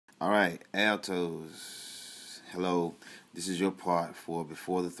Alright, altos. Hello. This is your part for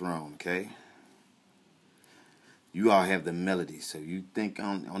Before the Throne, okay? You all have the melody, so you think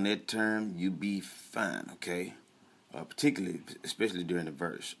on that term, you be fine, okay? Especially during the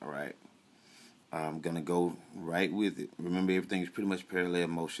verse, alright? I'm going to go right with it. Remember, everything is pretty much parallel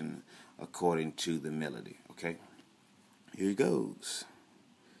motion according to the melody, okay? Here it goes.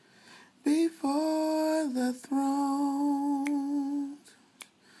 Before the throne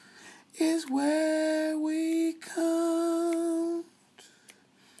is where we come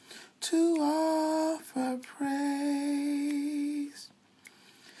to offer praise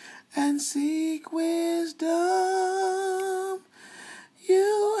and seek wisdom.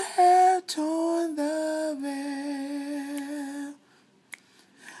 You have torn the veil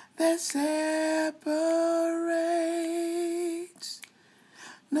that separates.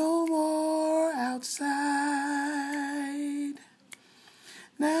 No more outside.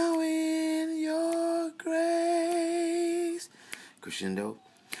 Now in your grace, crescendo.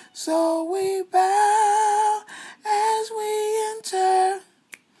 So we bow as we enter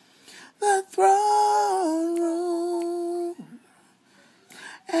the throne room,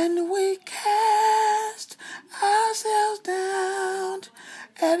 and we cast ourselves down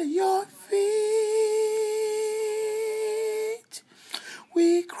at your feet.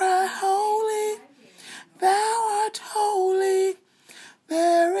 We cry, holy, thou art holy.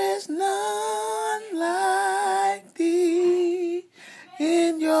 There is none like thee.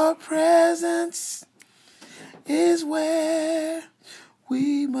 In your presence is where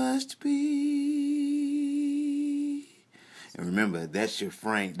we must be. And remember, that's your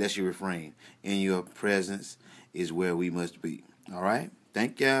refrain. In your presence is where we must be. All right?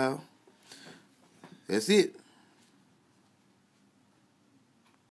 Thank y'all. That's it.